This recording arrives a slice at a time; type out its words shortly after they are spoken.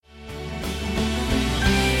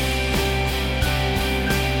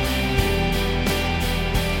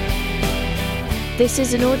This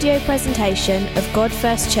is an audio presentation of God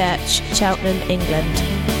First Church, Cheltenham, England.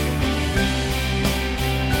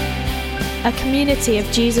 A community of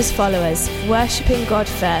Jesus followers, worshipping God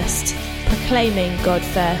first, proclaiming God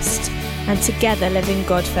first, and together living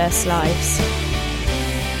God first lives.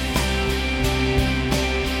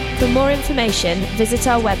 For more information, visit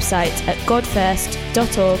our website at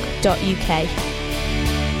godfirst.org.uk.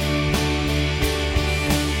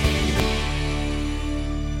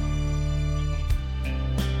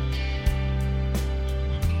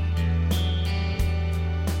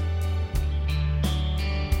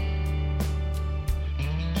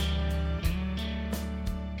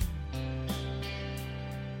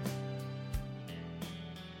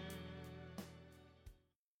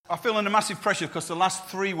 I feel under massive pressure because the last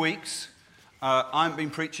 3 weeks I haven't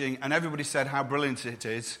been preaching and everybody said how brilliant it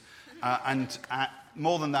is. And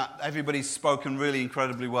more than that, everybody's spoken really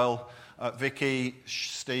incredibly well. Vicky,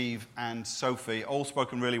 Steve and Sophie all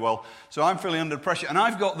spoken really well. So I'm feeling under pressure. And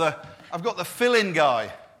I've got the fill-in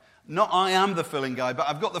guy. Not I am the fill-in guy, but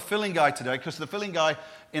I've got the fill-in guy today because the fill-in guy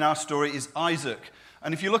in our story is Isaac.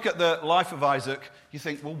 And if you look at the life of Isaac, you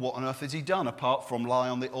think, well, what on earth has he done apart from lie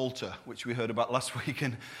on the altar, which we heard about last week,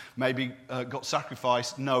 and maybe got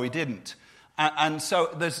sacrificed? No, he didn't. And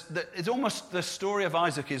so it's almost the story of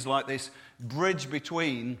Isaac is like this bridge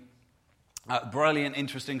between brilliant,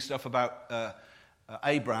 interesting stuff about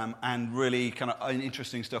Abraham and really kind of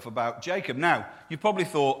interesting stuff about Jacob. Now, you probably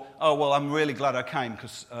thought, oh, well, I'm really glad I came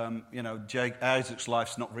because, Isaac's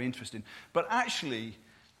life's not very interesting. But actually,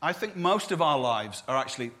 I think most of our lives are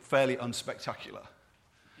actually fairly unspectacular.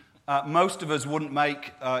 Most of us wouldn't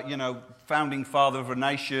make, founding father of a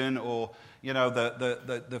nation or,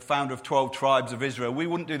 the founder of 12 tribes of Israel. We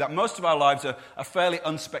wouldn't do that. Most of our lives are fairly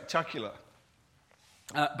unspectacular.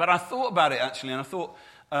 But I thought about it, actually, and I thought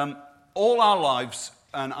all our lives,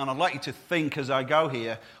 and I'd like you to think as I go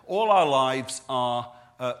here, all our lives are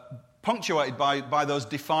punctuated by those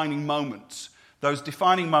defining moments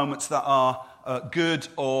that are good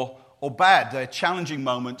or bad. They're challenging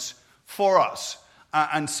moments for us.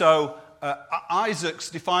 And so Isaac's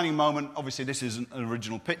defining moment, obviously this isn't an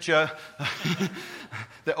original picture.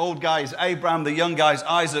 The old guy is Abraham, the young guy is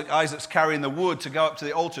Isaac. Isaac's carrying the wood to go up to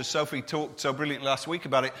the altar. Sophie talked so brilliantly last week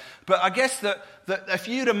about it. But I guess that if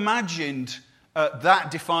you'd imagined that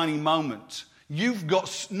defining moment, you've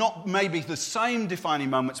got not maybe the same defining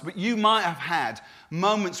moments, but you might have had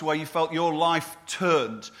moments where you felt your life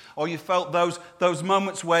turned, or you felt those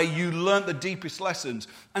moments where you learnt the deepest lessons.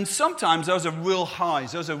 And sometimes those are real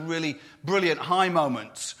highs. Those are really brilliant high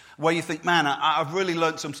moments where you think, man, I've really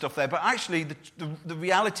learnt some stuff there. But actually, the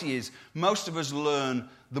reality is most of us learn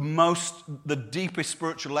the deepest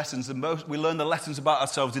spiritual lessons. We learn the lessons about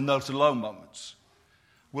ourselves in those low moments.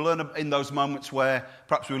 We learn in those moments where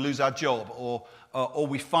perhaps we lose our job or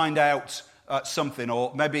we find out something,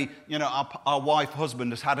 or maybe our wife,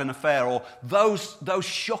 husband has had an affair, or those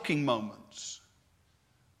shocking moments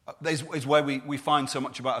is where we find so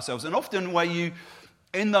much about ourselves. And often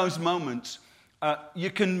in those moments, you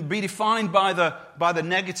can be defined by the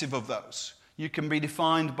negative of those. You can be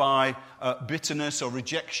defined by bitterness or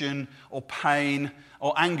rejection or pain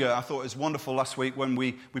or anger. I thought it was wonderful last week when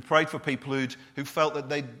we prayed for people who felt that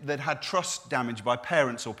they'd had trust damaged by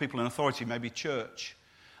parents or people in authority, maybe church.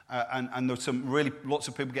 And there were lots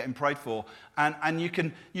of people getting prayed for. And you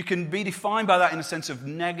can be defined by that in a sense of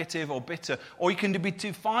negative or bitter. Or you can be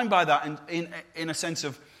defined by that in a sense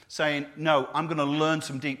of saying, no, I'm going to learn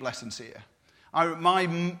some deep lessons here.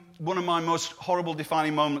 One of my most horrible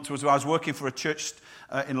defining moments was when I was working for a church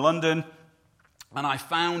in London, and I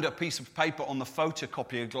found a piece of paper on the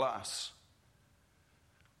photocopier glass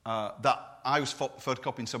that I was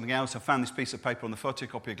photocopying something else. I found this piece of paper on the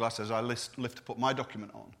photocopier glass as I lift to put my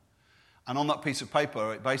document on. And on that piece of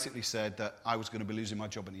paper, it basically said that I was going to be losing my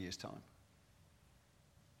job in a year's time.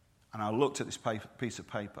 And I looked at this piece of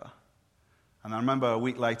paper, and I remember a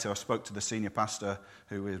week later I spoke to the senior pastor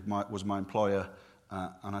who was my employer,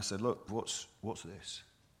 and I said, look, what's this?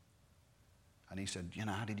 And he said,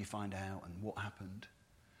 how did you find out and what happened?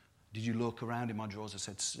 Did you look around in my drawers? I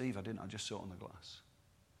said, Steve, I didn't. I just saw it on the glass.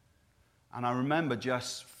 And I remember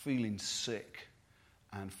just feeling sick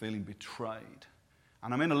and feeling betrayed.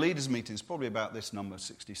 And I'm in a leaders' meeting, it's probably about this number,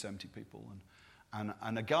 60, 70 people.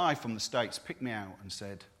 And a guy from the States picked me out and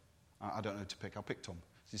said, I don't know who to pick. I picked Tom.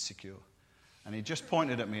 He's secure. And he just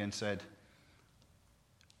pointed at me and said,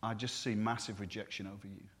 I just see massive rejection over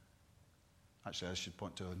you. Actually, I should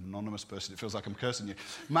point to an anonymous person. It feels like I'm cursing you.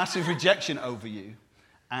 Massive rejection over you.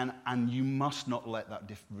 And you must not let that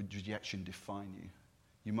rejection define you.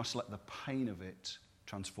 You must let the pain of it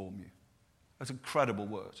transform you. That's an incredible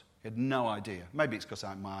word. He had no idea. Maybe it's because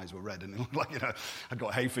my eyes were red and it looked like, I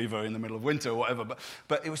got hay fever in the middle of winter or whatever.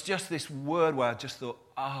 But it was just this word where I just thought,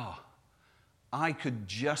 I could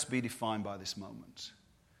just be defined by this moment.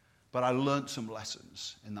 But I learned some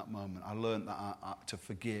lessons in that moment. I learned that to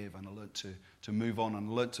forgive, and I learned to move on,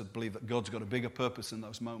 and I learned to believe that God's got a bigger purpose in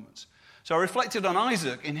those moments. So I reflected on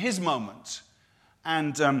Isaac in his moment.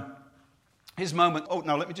 And his moment... Oh,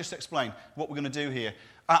 no, let me just explain what we're going to do here.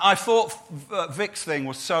 I thought Vic's thing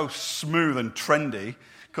was so smooth and trendy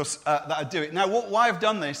because that I'd do it. Now, why I've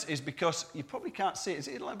done this is because you probably can't see it. Is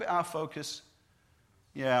it a little bit out of focus?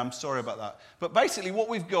 Yeah, I'm sorry about that. But basically what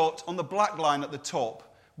we've got on the black line at the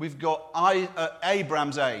top, we've got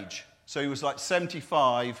Abraham's age. So he was like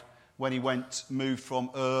 75 when he moved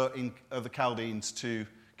from Ur of the Chaldeans to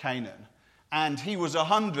Canaan. And he was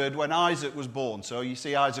 100 when Isaac was born. So you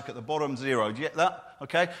see Isaac at the bottom, 0. Do you get that?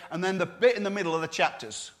 Okay? And then the bit in the middle are the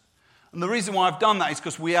chapters. And the reason why I've done that is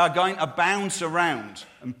because we are going to bounce around.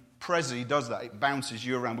 And Prezi does that. It bounces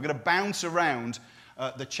you around. We're going to bounce around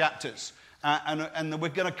the chapters. And we're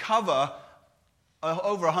going to cover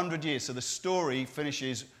over 100 years. So the story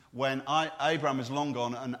finishes when Abraham is long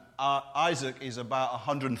gone and Isaac is about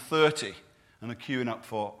 130. And are queuing up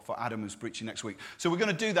for Adam, who's preaching next week. So we're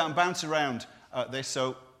going to do that and bounce around this.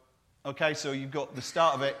 So you've got the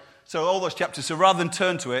start of it. So all those chapters. So rather than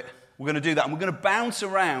turn to it, we're going to do that. And we're going to bounce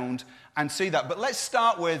around and see that. But let's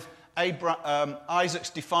start with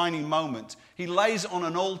Isaac's defining moment. He lays on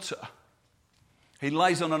an altar. He's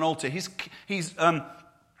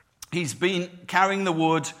been carrying the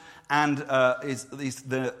wood, and his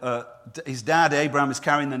dad, Abraham, is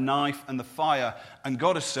carrying the knife and the fire. And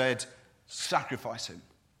God has said, sacrifice him.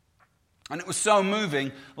 And it was so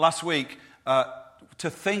moving last week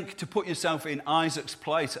to put yourself in Isaac's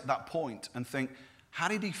place at that point and think, how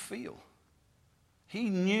did he feel? He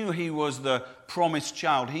knew he was the promised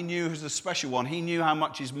child. He knew he was the special one. He knew how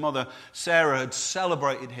much his mother, Sarah, had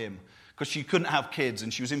celebrated him because she couldn't have kids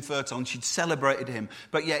and she was infertile and she'd celebrated him.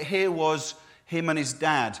 But yet here was him and his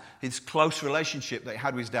dad, his close relationship that he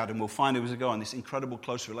had with his dad, and we'll find as we go on this incredible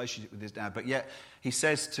close relationship with his dad. But yet he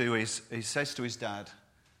says to his dad, He says to his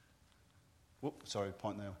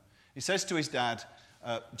dad,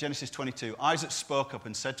 Genesis 22, Isaac spoke up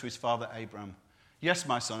and said to his father Abraham, "Yes,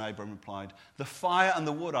 my son," Abraham replied. "The fire and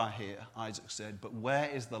the wood are here," Isaac said, "but where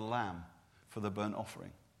is the lamb for the burnt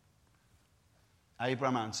offering?"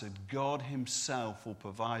 Abraham answered, "God himself will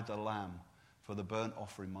provide the lamb for the burnt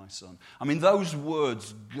offering, my son." I mean, those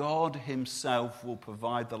words, God himself will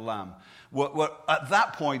provide the lamb, were at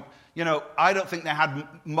that point, I don't think they had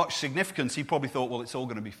much significance. He probably thought, well, it's all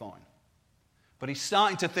going to be fine. But he's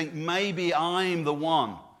starting to think, maybe I'm the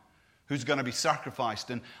one who's going to be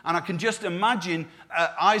sacrificed. And I can just imagine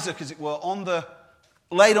Isaac, as it were,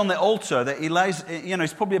 laid on the altar, that he lays,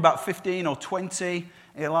 he's probably about 15 or 20.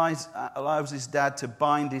 He allows his dad to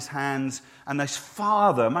bind his hands. And his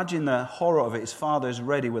father, imagine the horror of it, his father is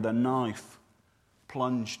ready with a knife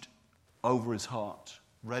plunged over his heart,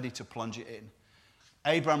 ready to plunge it in.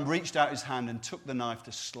 Abraham reached out his hand and took the knife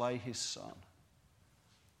to slay his son.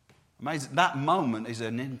 Amazing. That moment is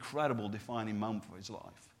an incredible defining moment for his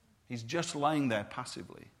life. He's just laying there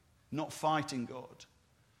passively, not fighting God.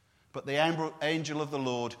 But the angel of the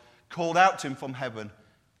Lord called out to him from heaven,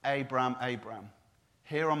 "Abraham, Abraham."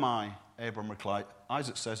 "Here am I," Abraham replied.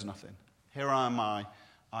 Isaac says nothing. "Here am I,"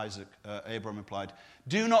 Abraham replied.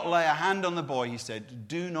 "Do not lay a hand on the boy," he said.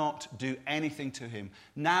 "Do not do anything to him.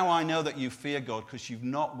 Now I know that you fear God because you've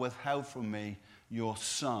not withheld from me your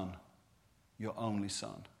son, your only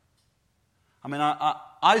son." I mean,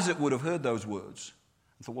 Isaac would have heard those words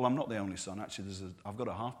and thought, well, I'm not the only son. Actually, I've got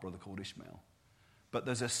a half-brother called Ishmael. But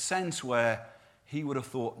there's a sense where he would have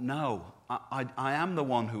thought, no, I am the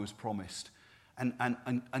one who was promised. And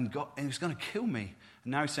God, and he was going to kill me.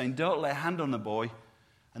 And now he's saying, don't lay a hand on the boy.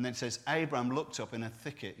 And then it says, Abraham looked up in a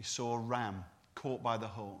thicket. He saw a ram caught by the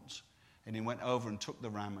horns. And he went over and took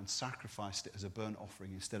the ram and sacrificed it as a burnt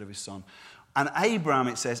offering instead of his son. And Abraham,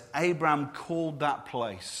 it says, Abraham called that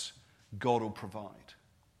place, God will provide.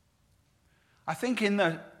 I think in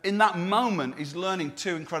that moment, he's learning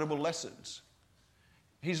two incredible lessons.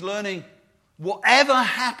 He's learning whatever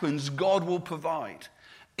happens, God will provide.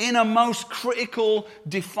 In a most critical,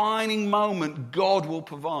 defining moment, God will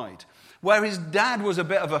provide. Where his dad was a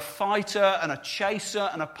bit of a fighter and a chaser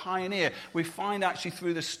and a pioneer, we find actually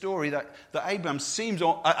through the story that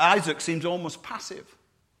Isaac seems almost passive.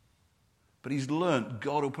 But he's learned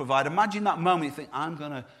God will provide. Imagine that moment, you think, I'm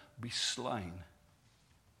going to be slain.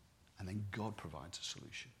 And then God provides a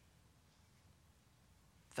solution.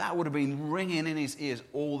 That would have been ringing in his ears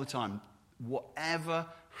all the time. Whatever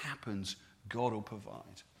happens, God will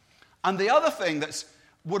provide. And the other thing that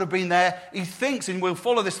would have been there, he thinks, and we'll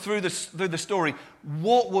follow this through the story,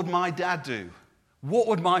 what would my dad do? What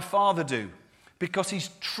would my father do? Because he's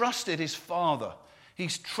trusted his father.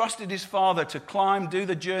 He's trusted his father to do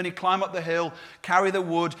the journey, climb up the hill, carry the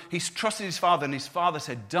wood. He's trusted his father, and his father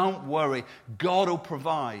said, don't worry, God will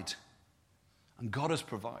provide. And God has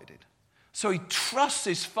provided. So he trusts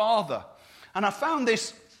his father. And I found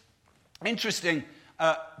this interesting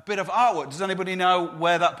bit of artwork. Does anybody know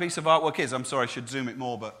where that piece of artwork is? I'm sorry, I should zoom it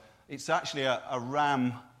more, but it's actually a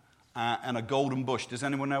ram and a golden bush. Does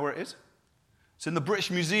anyone know where it is? It's in the British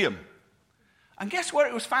Museum. And guess where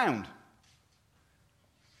it was found?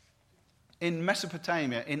 In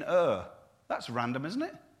Mesopotamia, in Ur. That's random, isn't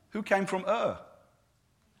it? Who came from Ur?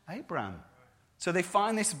 Abraham. So they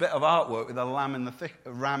find this bit of artwork with a ram in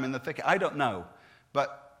the thicket. I don't know.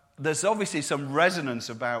 But there's obviously some resonance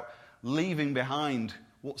about leaving behind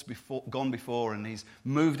what's gone before, and he's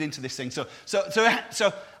moved into this thing. So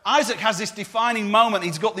Isaac has this defining moment.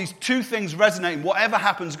 He's got these two things resonating. Whatever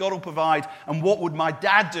happens, God will provide. And what would my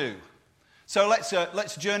dad do? So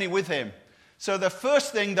let's journey with him. So the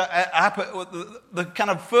first thing that happened, the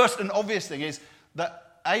kind of first and obvious thing is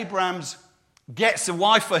that Abraham gets a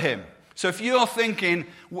wife for him. So if you're thinking,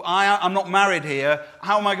 I'm not married here,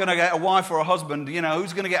 how am I going to get a wife or a husband? You know,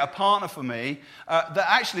 who's going to get a partner for me? That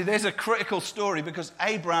actually there's a critical story because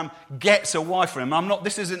Abraham gets a wife for him.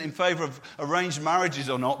 This isn't in favor of arranged marriages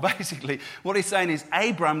or not. Basically, what he's saying is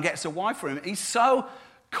Abraham gets a wife for him. He's so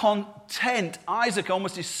content, Isaac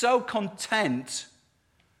almost is so content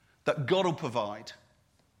that God will provide,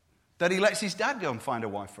 that he lets his dad go and find a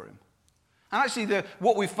wife for him. And actually,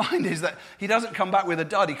 what we find is that he doesn't come back with a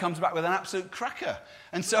dud, he comes back with an absolute cracker.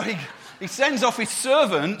 And so he sends off his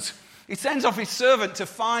servant, to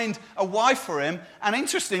find a wife for him, and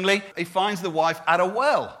interestingly, he finds the wife at a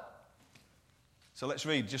well. So let's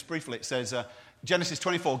read just briefly. It says, Genesis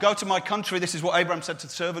 24, go to my country, this is what Abraham said to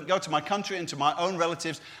the servant, go to my country and to my own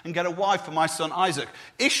relatives and get a wife for my son Isaac.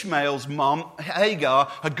 Ishmael's mum,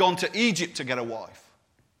 Hagar, had gone to Egypt to get a wife.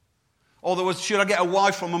 Or there was, should I get a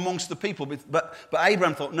wife from amongst the people? But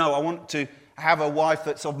Abraham thought, no, I want to have a wife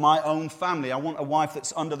that's of my own family. I want a wife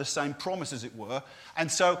that's under the same promise, as it were.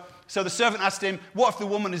 And so the servant asked him, what if the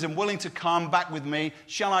woman is unwilling to come back with me?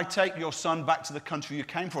 Shall I take your son back to the country you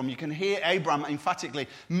came from? You can hear Abraham emphatically,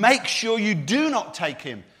 make sure you do not take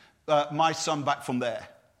him, my son, back from there.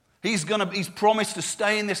 He's promised to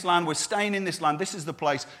stay in this land. We're staying in this land. This is the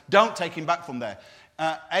place. Don't take him back from there.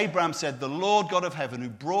 Abraham said, the Lord God of heaven, who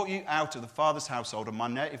brought you out of the father's household of my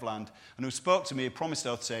native land, and who spoke to me, promised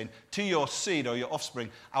oath, saying, to your seed or your offspring,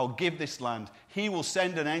 I'll give this land. He will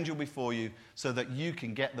send an angel before you so that you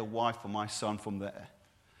can get the wife for my son from there.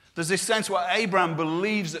 There's this sense where Abraham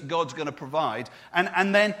believes that God's going to provide.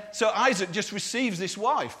 And then, so Isaac just receives this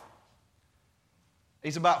wife.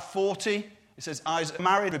 He's about 40. It says Isaac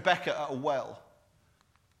married Rebekah at a well.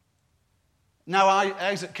 Now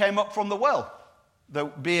Isaac came up from the well. The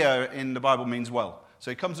beer in the Bible means well.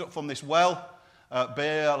 So he comes up from this well,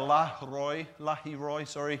 Beer Lahiroi,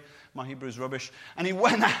 sorry, my Hebrew is rubbish. And he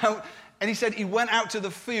went out, and he said he went out to the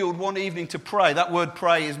field one evening to pray. That word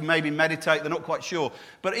pray is maybe meditate, they're not quite sure.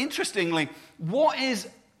 But interestingly, what is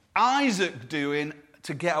Isaac doing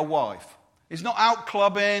to get a wife? He's not out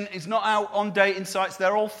clubbing, he's not out on dating sites,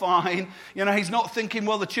 they're all fine. You know, he's not thinking,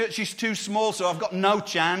 well, the church is too small, so I've got no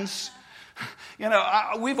chance. You know,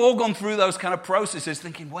 we've all gone through those kind of processes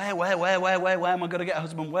thinking, where am I going to get a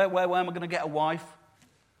husband? Where am I going to get a wife?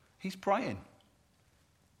 He's praying.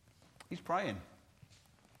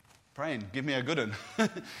 Praying, give me a good one.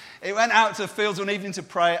 He went out to the fields one evening to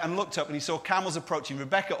pray and looked up and he saw camels approaching.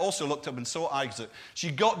 Rebekah also looked up and saw Isaac. She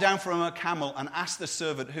got down from her camel and asked the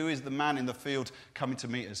servant, who is the man in the field coming to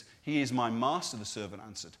meet us? He is my master, the servant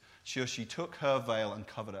answered. So she took her veil and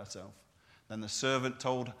covered herself. Then the servant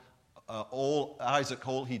told Isaac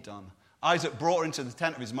all he'd done. Isaac brought her into the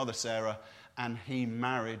tent of his mother Sarah, and he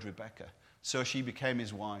married Rebekah. So she became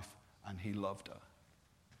his wife, and he loved her.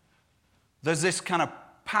 There's this kind of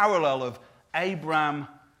parallel of Abraham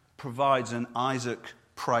provides and Isaac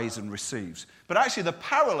prays and receives. But actually the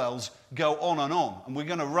parallels go on, and we're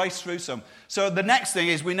going to race through some. So the next thing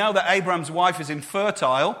is we know that Abraham's wife is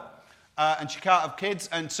infertile, and she can't have kids,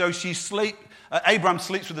 and so Abraham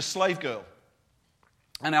sleeps with a slave girl.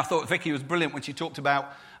 And I thought Vicky was brilliant when she talked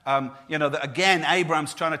about, that again,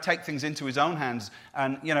 Abraham's trying to take things into his own hands.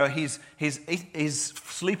 And, his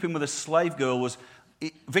sleeping with a slave girl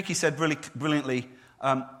Vicky said really brilliantly,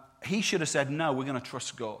 he should have said, no, we're going to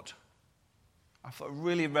trust God. I thought it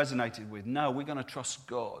really resonated with, no, we're going to trust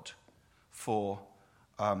God for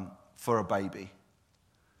a baby.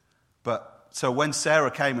 But So when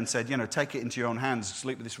Sarah came and said, take it into your own hands,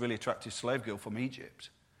 sleep with this really attractive slave girl from Egypt,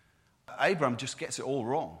 Abraham just gets it all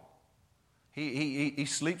wrong. He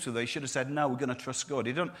sleeps with her. He should have said, no, we're going to trust God.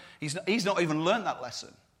 He's not even learned that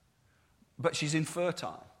lesson. But she's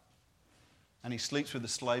infertile. And he sleeps with a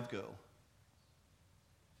slave girl.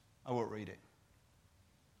 I won't read it.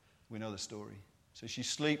 We know the story. So she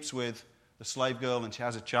sleeps with the slave girl and she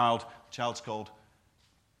has a child. The child's called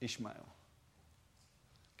Ishmael.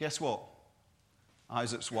 Guess what?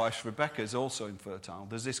 Isaac's wife, Rebekah, is also infertile.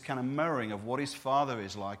 There's this kind of mirroring of what his father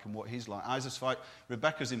is like and what he's like. Isaac's wife,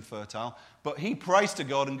 Rebekah's infertile, but he prays to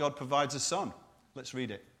God and God provides a son. Let's read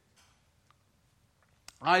it.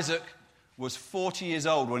 Isaac was 40 years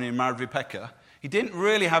old when he married Rebekah. He didn't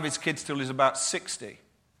really have his kids till he was about 60.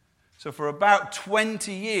 So for about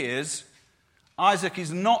 20 years, Isaac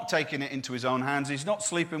is not taking it into his own hands. He's not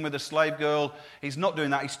sleeping with a slave girl. He's not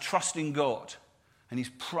doing that. He's trusting God. And he's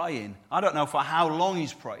praying. I don't know for how long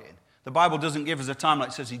he's praying. The Bible doesn't give us a timeline.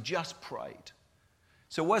 It says he just prayed.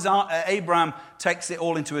 So as Abraham takes it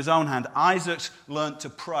all into his own hand, Isaac's learned to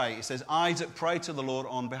pray. It says Isaac prayed to the Lord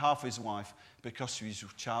on behalf of his wife because she was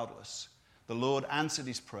childless. The Lord answered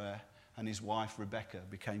his prayer and his wife Rebekah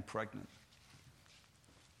became pregnant.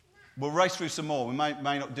 We'll race through some more. We may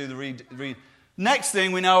not do the read. Next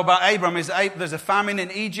thing we know about Abraham is there's a famine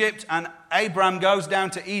in Egypt and Abraham goes down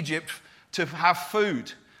to Egypt to have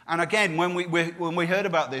food. And again, when we heard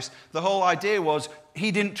about this, the whole idea was he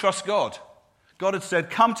didn't trust God. God had said,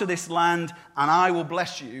 come to this land and I will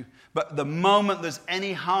bless you. But the moment there's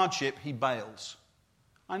any hardship, he bails.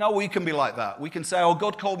 I know we can be like that. We can say, oh,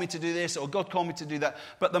 God called me to do this or God called me to do that.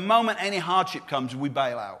 But the moment any hardship comes, we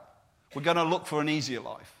bail out. We're going to look for an easier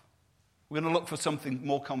life. We're going to look for something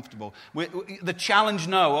more comfortable. The challenge,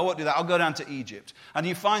 no, I won't do that. I'll go down to Egypt. And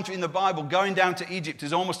you find in the Bible, going down to Egypt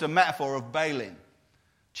is almost a metaphor of bailing.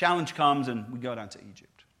 Challenge comes and we go down to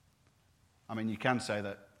Egypt. I mean, you can say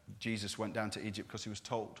that Jesus went down to Egypt because he was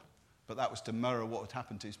told. But that was to mirror what had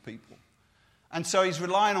happened to his people. And so he's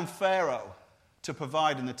relying on Pharaoh to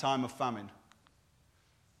provide in the time of famine.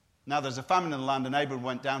 Now there's a famine in the land and Abraham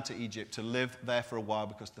went down to Egypt to live there for a while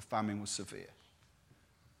because the famine was severe.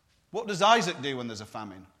 What does Isaac do when there's a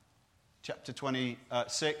famine? Chapter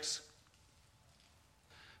 26.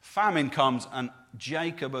 Famine comes and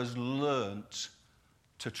Jacob has learnt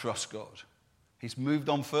to trust God. He's moved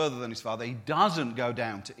on further than his father. He doesn't go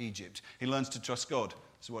down to Egypt. He learns to trust God.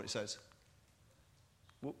 This is what it says.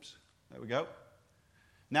 Whoops. There we go.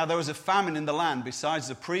 Now there was a famine in the land besides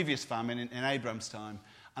the previous famine in Abraham's time.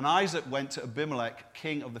 And Isaac went to Abimelech,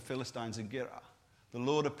 king of the Philistines in Gerar. The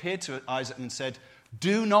Lord appeared to Isaac and said,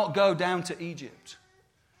 do not go down to Egypt.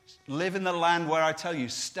 Live in the land where I tell you.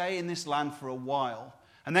 Stay in this land for a while.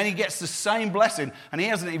 And then he gets the same blessing, and he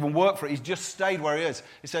hasn't even worked for it. He's just stayed where he is.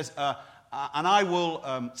 He says, and I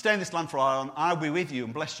will stay in this land for a while, and I'll be with you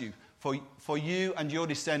and bless you. For you and your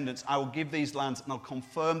descendants, I will give these lands, and I'll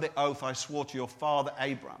confirm the oath I swore to your father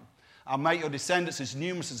Abraham. I'll make your descendants as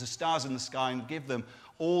numerous as the stars in the sky and give them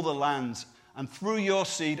all the lands. And through your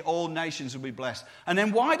seed, all nations will be blessed. And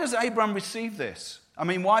then why does Abraham receive this? I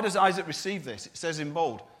mean, why does Isaac receive this? It says in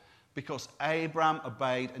bold, because Abraham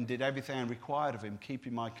obeyed and did everything I required of him,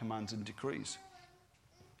 keeping my commands and decrees.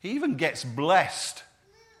 He even gets blessed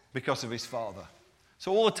because of his father.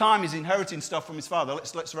 So all the time he's inheriting stuff from his father.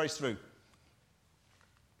 Let's race through.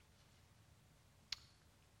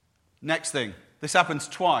 Next thing. This happens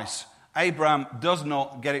twice. Abraham does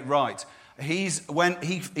not get it right. He's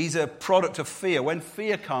a product of fear. When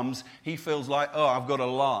fear comes, he feels like, oh, I've got to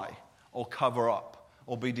lie or cover up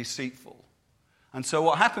or be deceitful. And so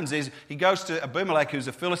what happens is he goes to Abimelech, who's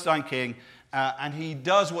a Philistine king, and he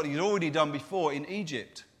does what he'd already done before in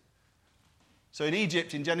Egypt. So in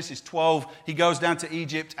Egypt, in Genesis 12, he goes down to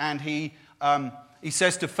Egypt and he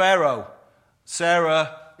says to Pharaoh,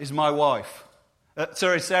 Sarah is my wife.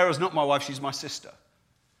 Sarah's not my wife, she's my sister.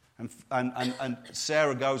 And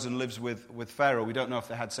Sarah goes and lives with Pharaoh. We don't know if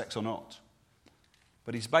they had sex or not.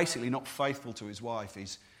 But he's basically not faithful to his wife.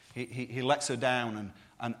 He lets her down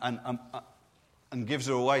and gives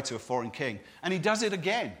her away to a foreign king. And he does it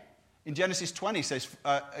again. In Genesis 20, it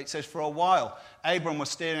says, for a while, Abram was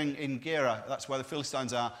staying in Gerar. That's where the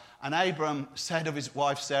Philistines are. And Abram said of his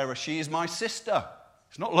wife Sarah, she is my sister.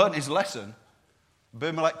 He's not learned his lesson.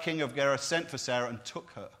 Abimelech, king of Gerar, sent for Sarah and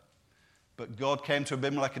took her. But God came to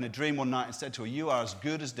Abimelech in a dream one night and said to her, you are as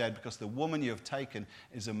good as dead because the woman you have taken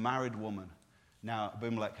is a married woman. Now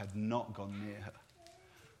Abimelech had not gone near her.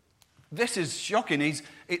 This is shocking.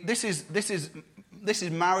 This is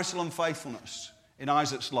marital unfaithfulness in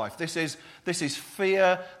Isaac's life. This is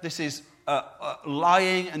fear. This is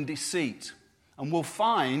lying and deceit. And we'll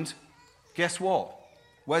find Guess what?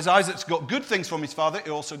 Whereas Isaac's got good things from his father, he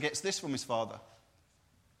also gets this from his father.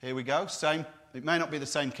 Here we go. Same. It may not be the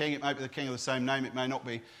same king. It may be the king of the same name. It may not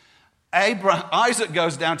be. Isaac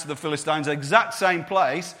goes down to the Philistines, exact same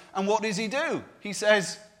place. And what does he do? He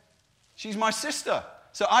says, she's my sister.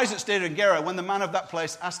 So Isaac stayed in Gerar. When the man of that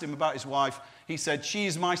place asked him about his wife, he said, she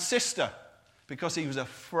is my sister. Because he was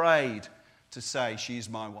afraid to say, she is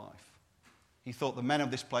my wife. He thought the men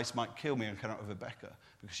of this place might kill me and cannot have Rebekah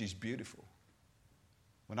because she's beautiful.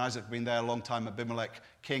 When Isaac had been there a long time, Abimelech,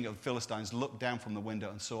 king of the Philistines, looked down from the window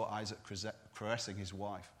and saw Isaac caressing his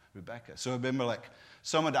wife, Rebekah. So Abimelech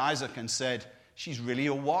summoned Isaac and said, she's really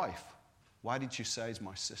your wife. Why did you say is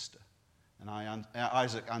my sister? And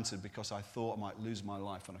Isaac answered, because I thought I might lose my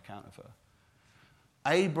life on account of her.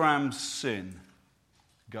 Abraham's sin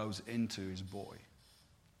goes into his boy.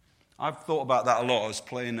 I've thought about that a lot. I was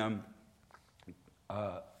playing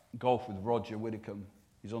golf with Roger Widdicombe.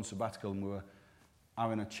 He's on sabbatical and we were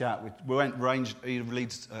having a chat. We went range. He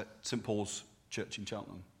leads St. Paul's Church in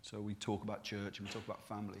Cheltenham. So we talk about church and we talk about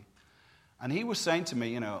family. And he was saying to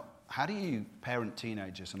me, how do you parent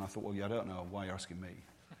teenagers? And I thought, well, I don't know. Why are you asking me?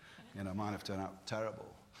 Mine have turned out terrible.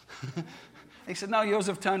 He said, no, yours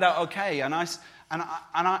have turned out okay. And I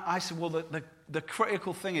said, well, the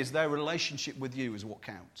critical thing is their relationship with you is what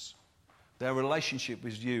counts. Their relationship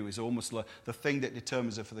with you is almost like the thing that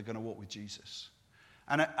determines if they're going to walk with Jesus.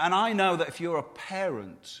 And I know that if you're a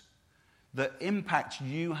parent, the impact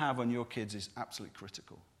you have on your kids is absolutely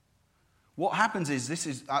critical. What happens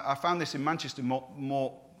is, I found this in Manchester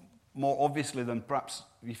more obviously than perhaps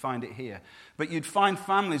you find it here. But you'd find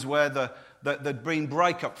families where there'd been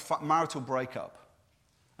marital breakup.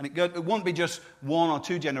 And it wouldn't be just one or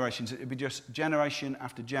two generations. It'd be just generation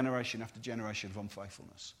after generation after generation of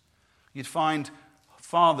unfaithfulness. You'd find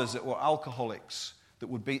fathers that were alcoholics that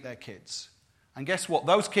would beat their kids. And guess what?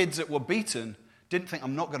 Those kids that were beaten didn't think,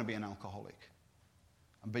 I'm not going to be an alcoholic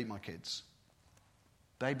and beat my kids.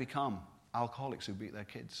 They become alcoholics who beat their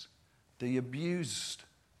kids. The abused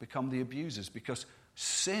become the abusers because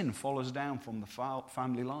sin follows down from the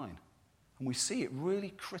family line. And we see it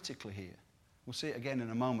really critically here. We'll see it again in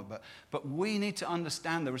a moment. But we need to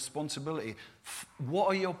understand the responsibility. What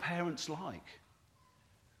are your parents like?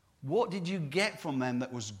 What did you get from them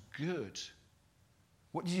that was good?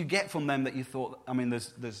 What did you get from them that you thought,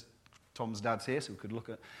 there's Tom's dad's here, so we could look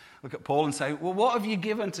at Paul and say, well, what have you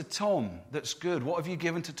given to Tom that's good? What have you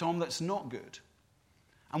given to Tom that's not good?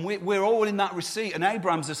 And we're all in that receipt. And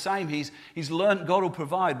Abraham's the same. He's learned God will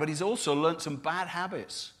provide, but he's also learned some bad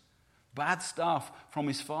habits, bad stuff from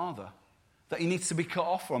his father that he needs to be cut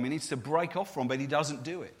off from. He needs to break off from, but he doesn't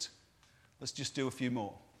do it. Let's just do a few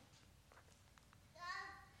more.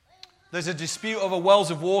 There's a dispute over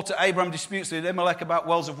wells of water. Abraham disputes with Abimelech about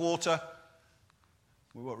wells of water.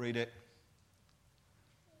 We won't read it.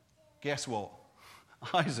 Guess what?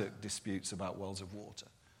 Isaac disputes about wells of water.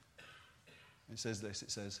 It says this,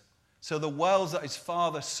 it says, so the wells that his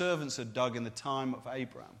father's servants had dug in the time of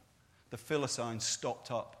Abraham, the Philistines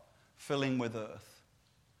stopped up, filling with earth.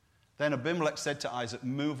 Then Abimelech said to Isaac,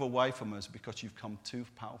 move away from us because you've come too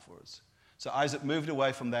powerful for us. So Isaac moved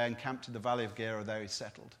away from there and camped in the valley of Gerar. There he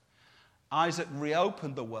settled. Isaac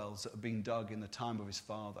reopened the wells that had been dug in the time of his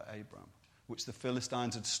father Abraham, which the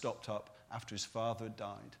Philistines had stopped up after his father had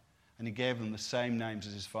died. And he gave them the same names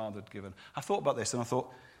as his father had given. I thought about this and I thought,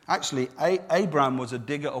 actually, Abraham was a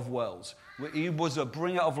digger of wells. He was a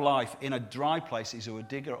bringer of life in a dry place. He's a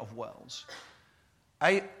digger of wells.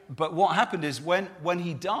 But what happened is when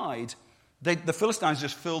he died, the Philistines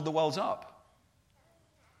just filled the wells up.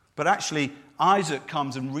 But actually, Isaac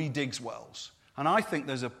comes and redigs wells. And I think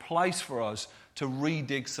there's a place for us to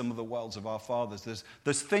redig some of the wells of our fathers.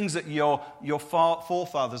 There's things that your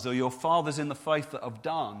forefathers or your fathers in the faith that have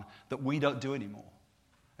done that we don't do anymore.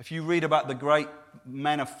 If you read about the great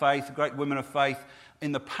men of faith, great women of faith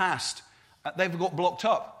in the past, they've got blocked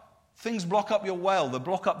up. Things block up your well. They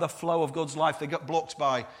block up the flow of God's life. They get blocked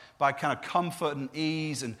by kind of comfort and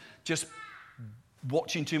ease and just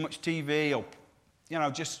watching too much TV or,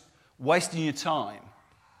 just wasting your time.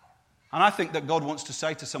 And I think that God wants to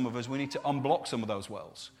say to some of us, we need to unblock some of those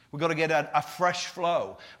wells. We've got to get a fresh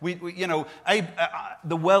flow. The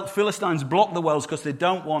Philistines block the wells because they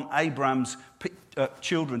don't want Abraham's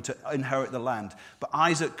children to inherit the land. But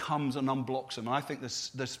Isaac comes and unblocks them. And I think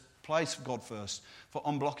there's place for God first for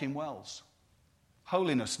unblocking wells.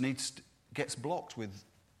 Holiness gets blocked with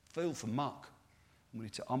filth and muck. We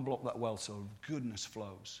need to unblock that well so goodness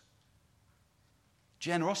flows.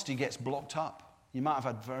 Generosity gets blocked up. You might have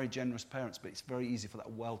had very generous parents, but it's very easy for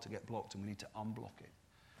that well to get blocked, and we need to unblock it.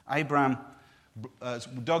 Abraham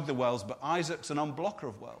dug the wells, but Isaac's an unblocker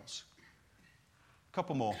of wells. A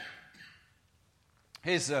couple more.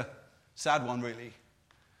 Here's a sad one, really.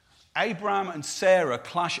 Abraham and Sarah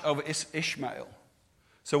clash over Ishmael.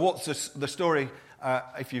 So what's the story,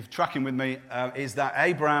 if you're tracking with me, is that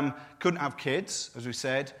Abraham couldn't have kids, as we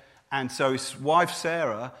said, and so his wife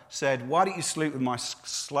Sarah said, why don't you sleep with my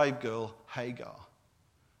slave girl Hagar?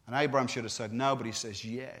 And Abraham should have said no, but he says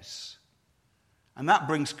yes. And that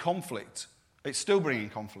brings conflict. It's still bringing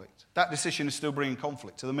conflict. That decision is still bringing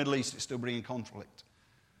conflict. To the Middle East, it's still bringing conflict.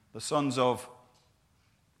 The sons of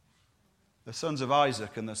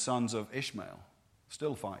Isaac and the sons of Ishmael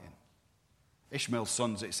still fighting. Ishmael's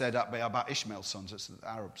sons, it said about Ishmael's sons, it's the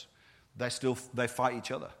Arabs. They fight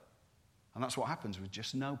each other. And that's what happens with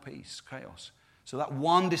just no peace, chaos. So that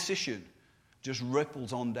one decision just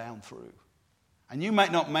ripples on down through. And you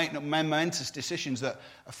might not make momentous decisions that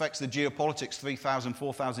affects the geopolitics 3,000,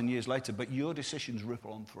 4,000 years later, but your decisions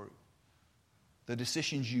ripple on through. The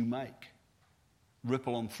decisions you make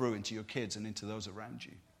ripple on through into your kids and into those around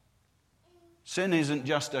you. Sin isn't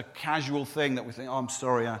just a casual thing that we think, oh, I'm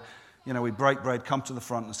sorry, we break bread, come to the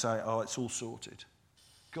front and say, oh, it's all sorted.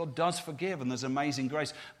 God does forgive and there's amazing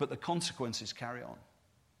grace, but the consequences carry on.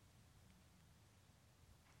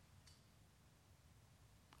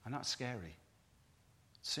 And that's scary.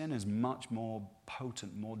 Sin is much more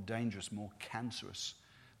potent, more dangerous, more cancerous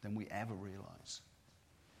than we ever realize.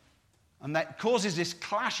 And that causes this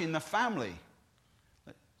clash in the family.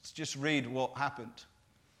 Let's just read what happened.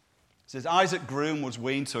 It says, Isaac grew and was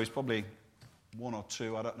weaned, so he's probably 1 or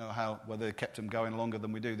 2. I don't know whether they kept him going longer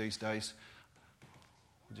than we do these days.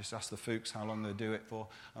 We just ask the Fuchs how long they do it for.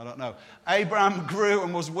 I don't know. Abraham grew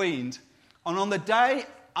and was weaned. And on the day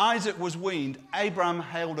Isaac was weaned, Abraham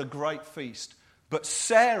held a great feast. But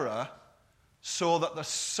Sarah saw that the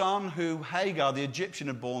son who Hagar, the Egyptian,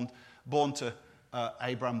 had born to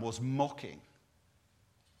Abraham was mocking.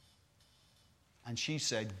 And she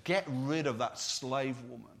said, get rid of that slave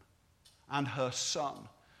woman and her son,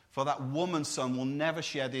 for that woman's son will never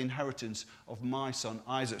share the inheritance of my son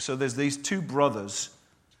Isaac. So there's these 2 brothers.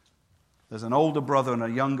 There's an older brother and a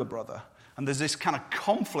younger brother. And there's this kind of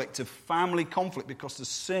conflict, of family conflict, because of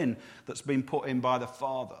sin that's been put in by the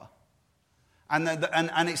father. And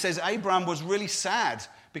it says Abraham was really sad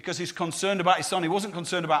because he's concerned about his son. He wasn't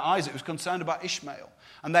concerned about Isaac, he was concerned about Ishmael.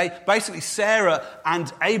 And Sarah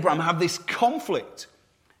and Abraham have this conflict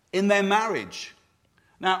in their marriage.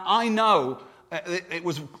 Now, I know it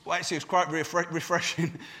was quite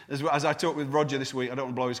refreshing as I talked with Roger this week. I don't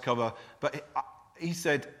want to blow his cover, but he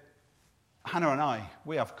said, Hannah and I,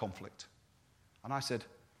 we have conflict. And I said,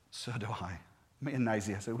 so do I. Me and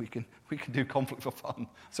Nazy, I said, we can do conflict for fun.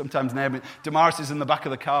 Sometimes Damaris is in the back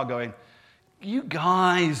of the car going, you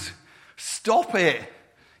guys, stop it.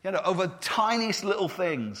 Over tiniest little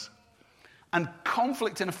things. And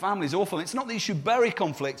conflict in a family is awful. It's not that you should bury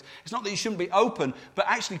conflict. It's not that you shouldn't be open. But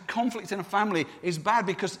actually, conflict in a family is bad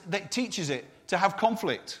because it teaches it to have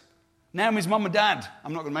conflict. Naomi's mum and dad.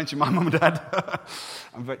 I'm not going to mention my mum and dad.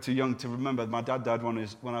 I'm very too young to remember. My dad died when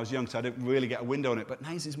I was young, so I didn't really get a window on it. But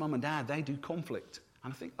Nazy's mum and dad, they do conflict.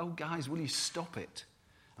 And I think, oh, guys, will you stop it?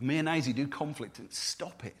 And me and Nazy do conflict and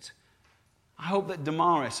stop it. I hope that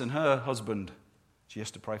Damaris and her husband, she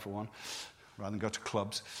has to pray for one, rather than go to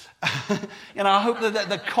clubs. I hope that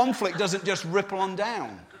the conflict doesn't just ripple on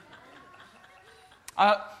down.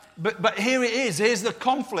 But here it is. Here's the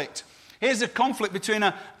conflict. Here's a conflict between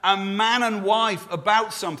a man and wife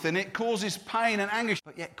about something. It causes pain and anguish.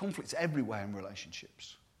 But yet conflict's everywhere in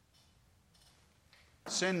relationships.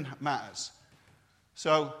 Sin matters.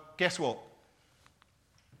 So guess what?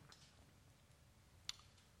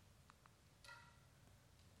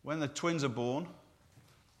 When the twins are born,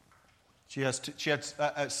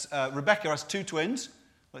 Rebecca has 2 twins.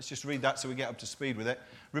 Let's just read that so we get up to speed with it.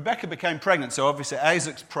 Rebecca became pregnant, so obviously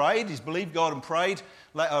Isaac's prayed. He's believed God and prayed.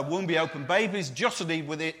 Let her womb be open. Babies jostled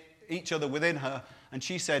with each other within her. And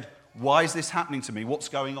she said, why is this happening to me? What's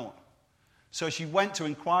going on? So she went to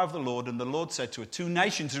inquire of the Lord, and the Lord said to her, 2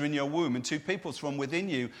 nations are in your womb, and 2 peoples from within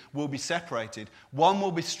you will be separated. One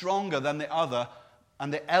will be stronger than the other,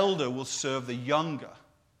 and the elder will serve the younger.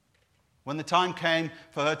 When the time came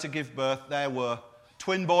for her to give birth, there were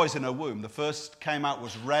twin boys in her womb. The first came out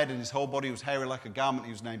was red, and his whole body was hairy like a garment.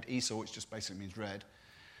 He was named Esau, which just basically means red.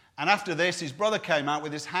 And after this, his brother came out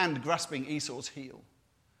with his hand grasping Esau's heel.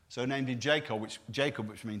 So named him Jacob,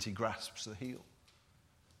 which means he grasps the heel.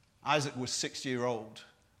 Isaac was 6-year-old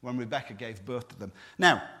when Rebekah gave birth to them.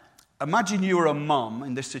 Now, imagine you were a mum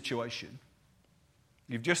in this situation.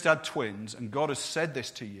 You've just had twins, and God has said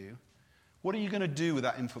this to you. What are you going to do with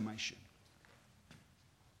that information?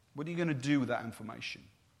 What are you going to do with that information?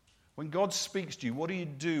 When God speaks to you, what do you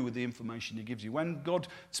do with the information he gives you? When God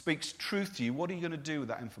speaks truth to you, what are you going to do with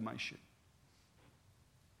that information?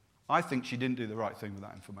 I think she didn't do the right thing with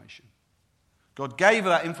that information. God gave her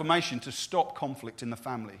that information to stop conflict in the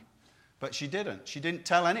family. But she didn't. She didn't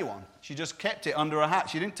tell anyone. She just kept it under her hat.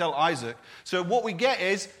 She didn't tell Isaac. So what we get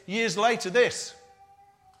is, years later, this.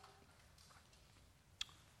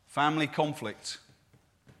 Family conflict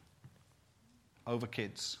over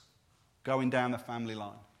kids. Going down the family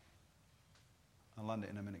line. I'll land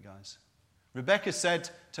it in a minute, guys. Rebekah said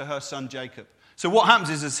to her son Jacob. So what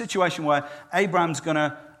happens is a situation where Isaac's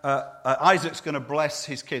going to bless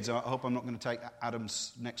his kids. I hope I'm not going to take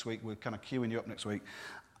Adam's next week. We're kind of queuing you up next week.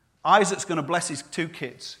 Isaac's going to bless his 2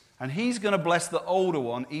 kids. And he's going to bless the older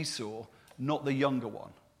one, Esau, not the younger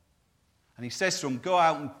one. And he says to him, go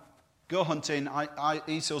out and go hunting.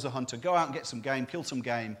 Esau's a hunter. Go out and get some game, kill some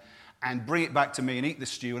game, and bring it back to me and eat the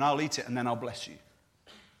stew, and I'll eat it, and then I'll bless you.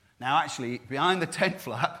 Now, actually, behind the tent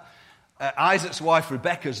flap, Isaac's wife,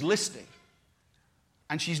 Rebekah's listening.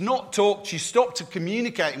 And she's stopped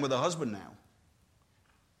communicating with her husband now.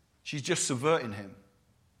 She's just subverting him.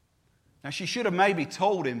 Now, she should have maybe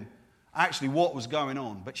told him actually what was going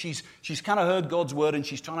on. But she's kind of heard God's word and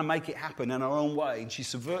she's trying to make it happen in her own way. And she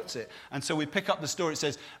subverts it. And so we pick up the story. It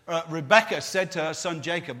says, Rebekah said to her son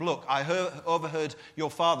Jacob, look, I overheard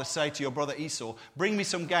your father say to your brother Esau, bring me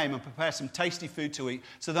some game and prepare some tasty food to eat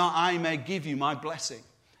so that I may give you my blessing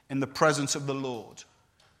in the presence of the Lord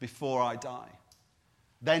before I die.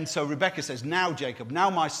 Then so Rebekah says, now Jacob,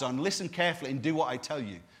 now my son, listen carefully and do what I tell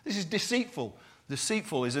you. This is deceitful.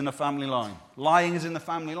 Deceitful is in the family line. Lying is in the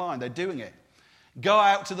family line. They're doing it. Go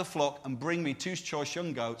out to the flock and bring me 2 choice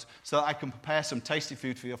young goats so that I can prepare some tasty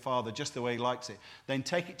food for your father just the way he likes it. Then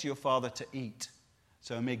take it to your father to eat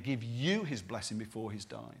so he may give you his blessing before he's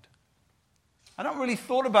died. I don't really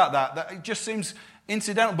thought about that. It just seems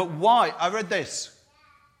incidental. But why? I read this.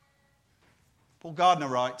 Paul Gardner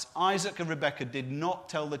writes, Isaac and Rebekah did not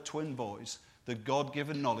tell the twin boys the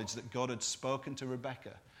God-given knowledge that God had spoken to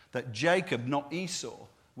Rebekah, that Jacob, not Esau,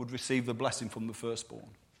 would receive the blessing from the firstborn.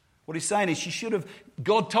 What he's saying is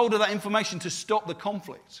God told her that information to stop the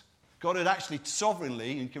conflict. God had actually sovereignly,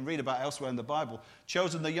 and you can read about elsewhere in the Bible,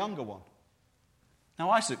 chosen the younger one. Now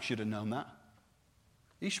Isaac should have known that.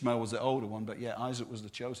 Ishmael was the older one, but yeah, Isaac was the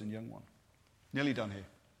chosen young one. Nearly done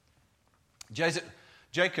here.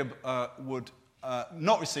 Jacob would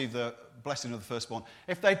not receive the blessing of the firstborn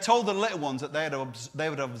if they told the little ones that they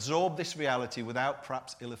would absorb this reality without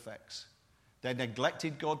perhaps ill effects. They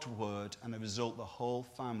neglected God's word, and as a result, the whole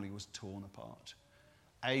family was torn apart.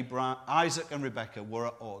 Isaac and Rebekah were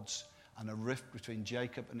at odds, and a rift between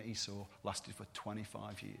Jacob and Esau lasted for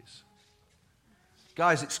 25 years.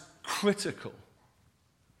 Guys, it's critical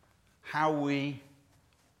how we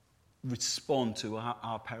respond to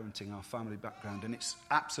our parenting, our family background, and it's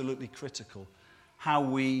absolutely critical how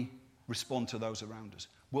we respond to those around us.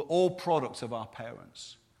 We're all products of our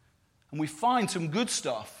parents. And we find some good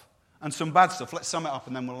stuff and some bad stuff. Let's sum it up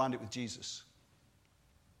and then we'll land it with Jesus.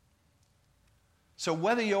 So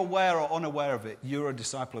whether you're aware or unaware of it, you're a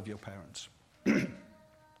disciple of your parents.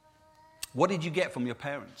 What did you get from your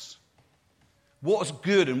parents? What's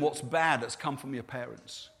good and what's bad that's come from your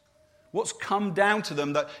parents? What's come down to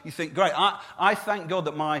them that you think, great, I thank God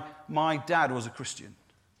that my dad was a Christian.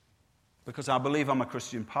 Because I believe I'm a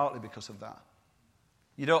Christian partly because of that.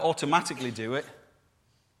 You don't automatically do it,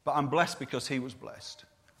 but I'm blessed because he was blessed.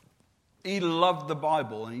 He loved the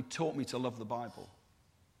Bible and he taught me to love the Bible.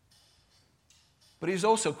 But he was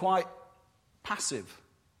also quite passive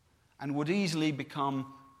and would easily become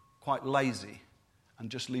quite lazy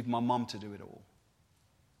and just leave my mum to do it all.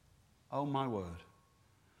 Oh my word,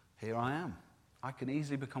 here I am. I can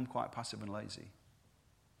easily become quite passive and lazy.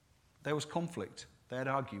 There was conflict. They'd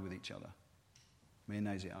argue with each other. Me and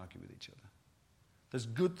Nazi argue with each other. There's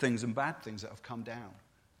good things and bad things that have come down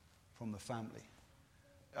from the family.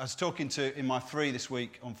 I was talking in my 3 this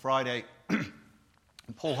week on Friday.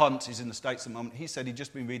 Paul Hunt is in the States at the moment. He said he'd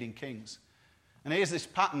just been reading Kings. And here's this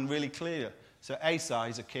pattern really clear. So Asa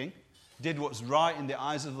is a king, did what was right in the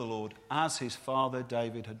eyes of the Lord, as his father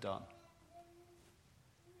David had done.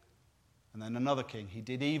 And then another king, he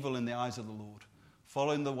did evil in the eyes of the Lord,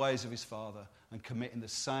 following the ways of his father and committing the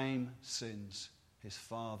same sins his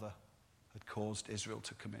father had caused Israel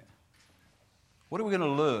to commit. What are we going to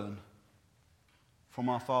learn from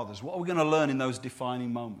our fathers? What are we going to learn in those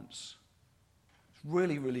defining moments? It's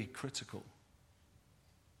really, really critical.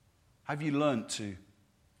 Have you learned to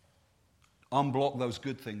unblock those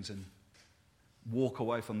good things and walk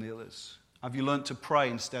away from the others? Have you learned to pray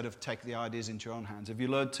instead of take the ideas into your own hands? Have you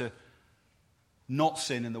learned to not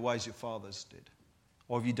sin in the ways your fathers did?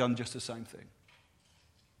 Or have you done just the same thing?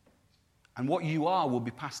 And what you are will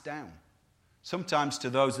be passed down. Sometimes to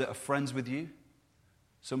those that are friends with you.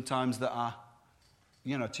 Sometimes that are,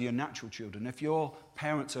 to your natural children. If your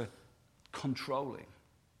parents are controlling,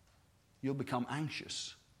 you'll become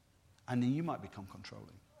anxious. And then you might become controlling.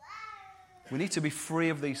 We need to be free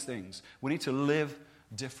of these things. We need to live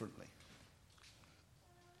differently.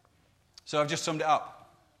 So I've just summed it up.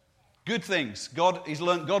 Good things. God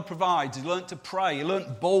provides. He learned to pray. He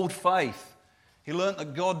learned bold faith. He learned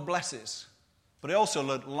that God blesses. But he also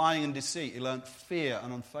learned lying and deceit. He learned fear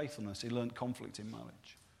and unfaithfulness. He learned conflict in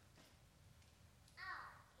marriage.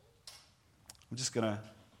 I'm just going to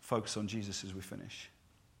focus on Jesus as we finish.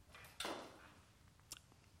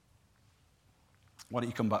 Why don't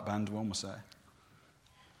you come back, band? One more say.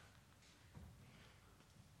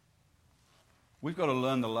 We've got to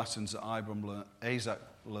learn the lessons that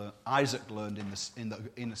Isaac learned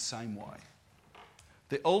in the same way.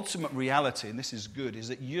 The ultimate reality, and this is good, is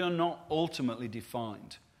that you're not ultimately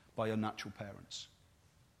defined by your natural parents.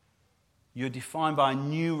 You're defined by a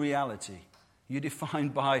new reality. You're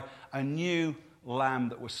defined by a new lamb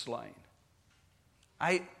that was slain.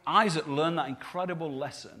 Isaac learned that incredible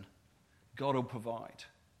lesson. God will provide.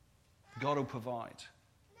 God will provide.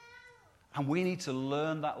 And we need to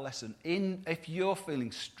learn that lesson. If you're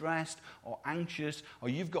feeling stressed or anxious or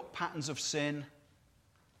you've got patterns of sin,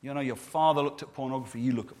 your father looked at pornography,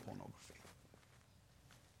 you look at pornography.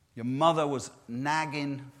 Your mother was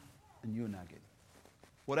nagging and you're nagging.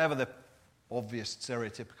 Whatever the obvious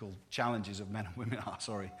stereotypical challenges of men and women are,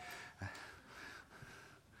 sorry.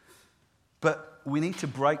 But we need to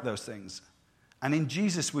break those things. And in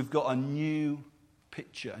Jesus, we've got a new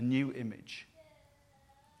picture, a new image.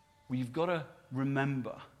 You've got to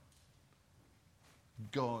remember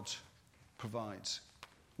God provides.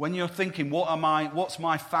 When you're thinking, what's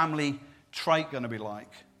my family trait going to be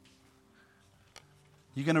like?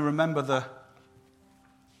 You're going to remember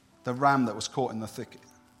the ram that was caught in the thicket.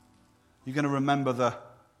 You're going to remember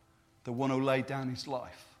the one who laid down his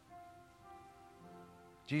life.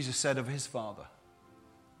 Jesus said of his Father,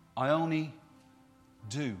 I only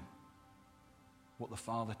do what the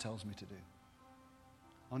Father tells me to do.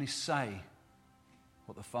 I only say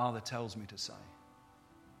what the Father tells me to say.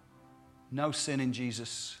 No sin in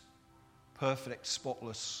Jesus, perfect,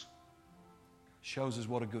 spotless, shows us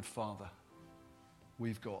what a good Father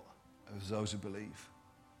we've got as those who believe.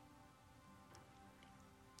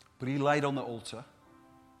 But he laid on the altar,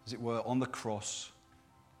 as it were, on the cross.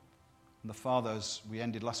 And the Father, as we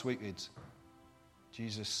ended last week,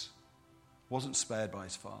 Jesus wasn't spared by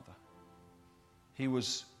his Father.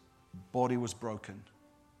 His body was broken.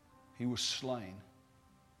 He was slain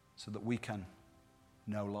so that we can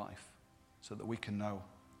know life, so that we can know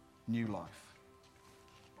new life.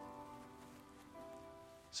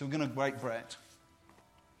 So we're going to break bread.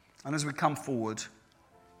 And as we come forward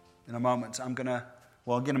in a moment, I'm going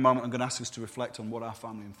to ask us to reflect on what our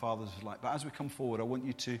family and fathers is like. But as we come forward, I want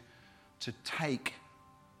you to take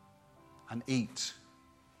and eat.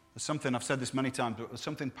 There's something, I've said this many times, but there's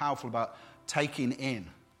something powerful about taking in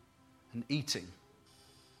and eating.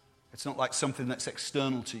 It's not like something that's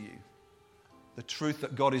external to you. The truth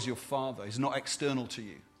that God is your Father is not external to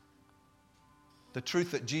you. The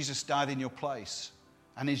truth that Jesus died in your place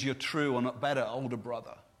and is your true or not better older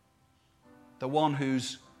brother. The one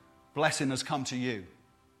whose blessing has come to you.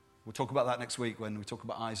 We'll talk about that next week when we talk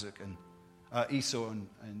about Isaac and Esau and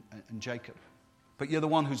Jacob. But you're the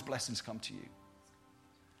one whose blessings come to you.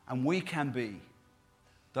 And we can be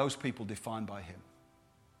those people defined by him.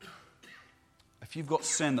 If you've got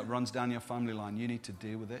sin that runs down your family line, you need to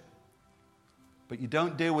deal with it. But you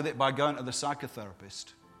don't deal with it by going to the psychotherapist.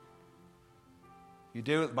 You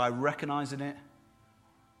deal with it by recognizing it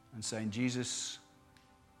and saying, Jesus,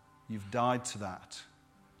 you've died to that.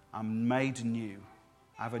 I'm made new.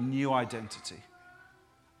 I have a new identity.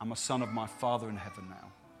 I'm a son of my Father in heaven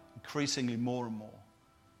now. Increasingly more and more.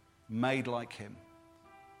 Made like him.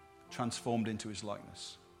 Transformed into his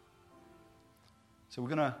likeness. So we're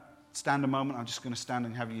going to stand a moment. I'm just going to stand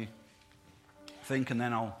and have you think, and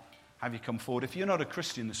then I'll have you come forward. If you're not a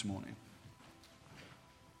Christian this morning,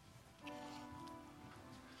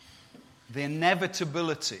 the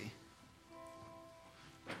inevitability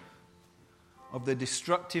of the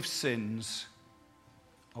destructive sins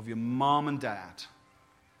of your mom and dad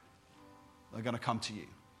are going to come to you.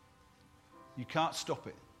 You can't stop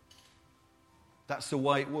it. That's the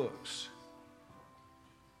way it works.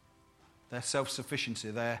 Their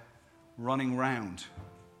self-sufficiency, their running round,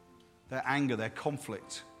 their anger, their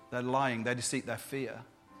conflict, their lying, their deceit, their fear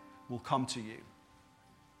will come to you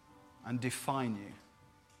and define you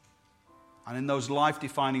And in those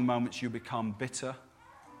life-defining moments, you become bitter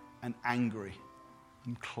and angry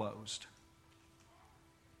and closed.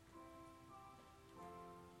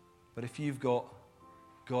 But if you've got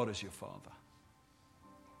God as your Father,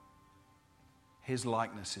 His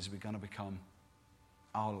likeness is going to become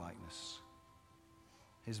our likeness.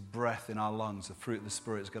 His breath in our lungs, the fruit of the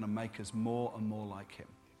Spirit, is going to make us more and more like Him.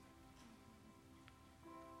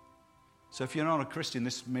 So if you're not a Christian,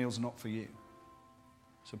 this meal's not for you.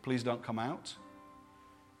 So please don't come out.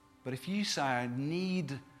 But if you say, I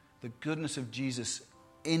need the goodness of Jesus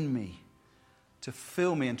in me to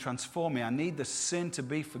fill me and transform me, I need the sin to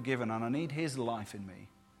be forgiven, and I need His life in me,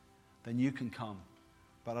 then you can come.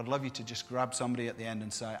 But I'd love you to just grab somebody at the end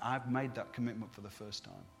and say, I've made that commitment for the first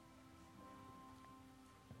time.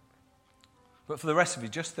 But for the rest of you,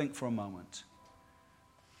 just think for a moment.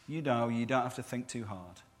 You know, you don't have to think too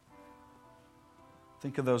hard.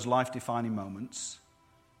 Think of those life-defining moments.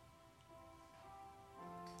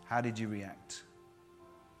 How did you react?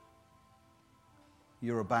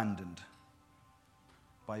 You're abandoned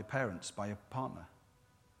by your parents, by your partner.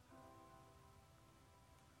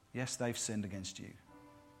 Yes, they've sinned against you.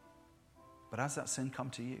 But has that sin come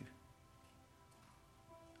to you?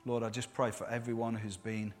 Lord, I just pray for everyone who's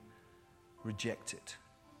been rejected,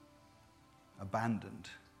 abandoned.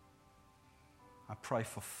 I pray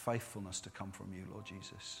for faithfulness to come from you, Lord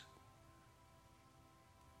Jesus.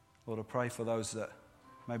 Lord, I pray for those that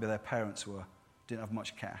maybe their parents didn't have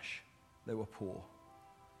much cash. They were poor.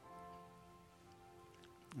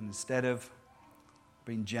 And instead of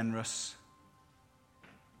being generous,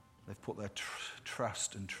 they've put their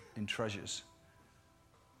trust in treasures.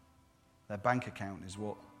 Their bank account is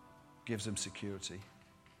what gives them security.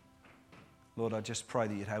 Lord, I just pray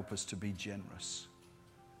that you'd help us to be generous.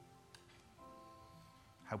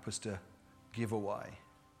 Help us to give away.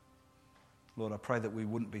 Lord, I pray that we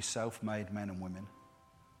wouldn't be self-made men and women,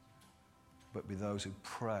 but be those who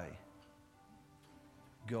pray,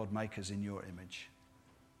 God, make us in your image.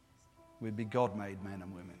 We'd be God-made men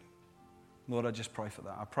and women. Lord, I just pray for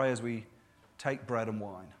that. I pray as we take bread and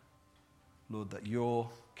wine, Lord, that your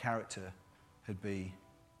character would be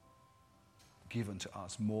given to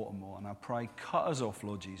us more and more. And I pray, cut us off,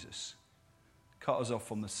 Lord Jesus. Cut us off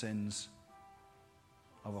from the sins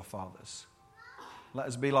of our fathers. Let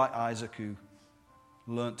us be like Isaac, who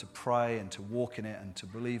learnt to pray and to walk in it and to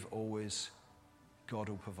believe always God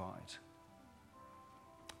will provide.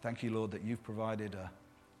 Thank you, Lord, that you've provided a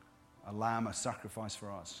lamb, a sacrifice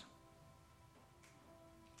for us.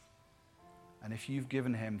 And if you've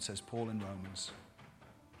given him, says Paul in Romans,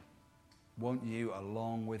 won't you,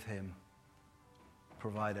 along with him,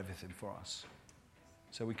 provide everything for us?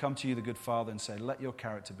 So we come to you, the good Father, and say, let your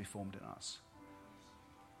character be formed in us.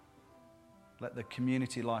 Let the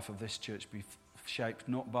community life of this church be shaped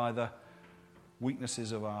not by the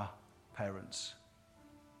weaknesses of our parents,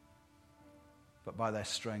 but by their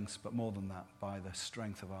strengths, but more than that, by the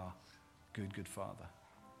strength of our good, good Father.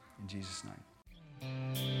 In Jesus' name.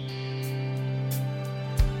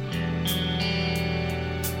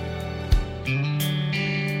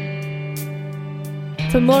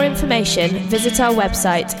 For more information, visit our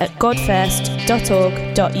website at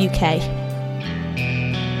godfirst.org.uk.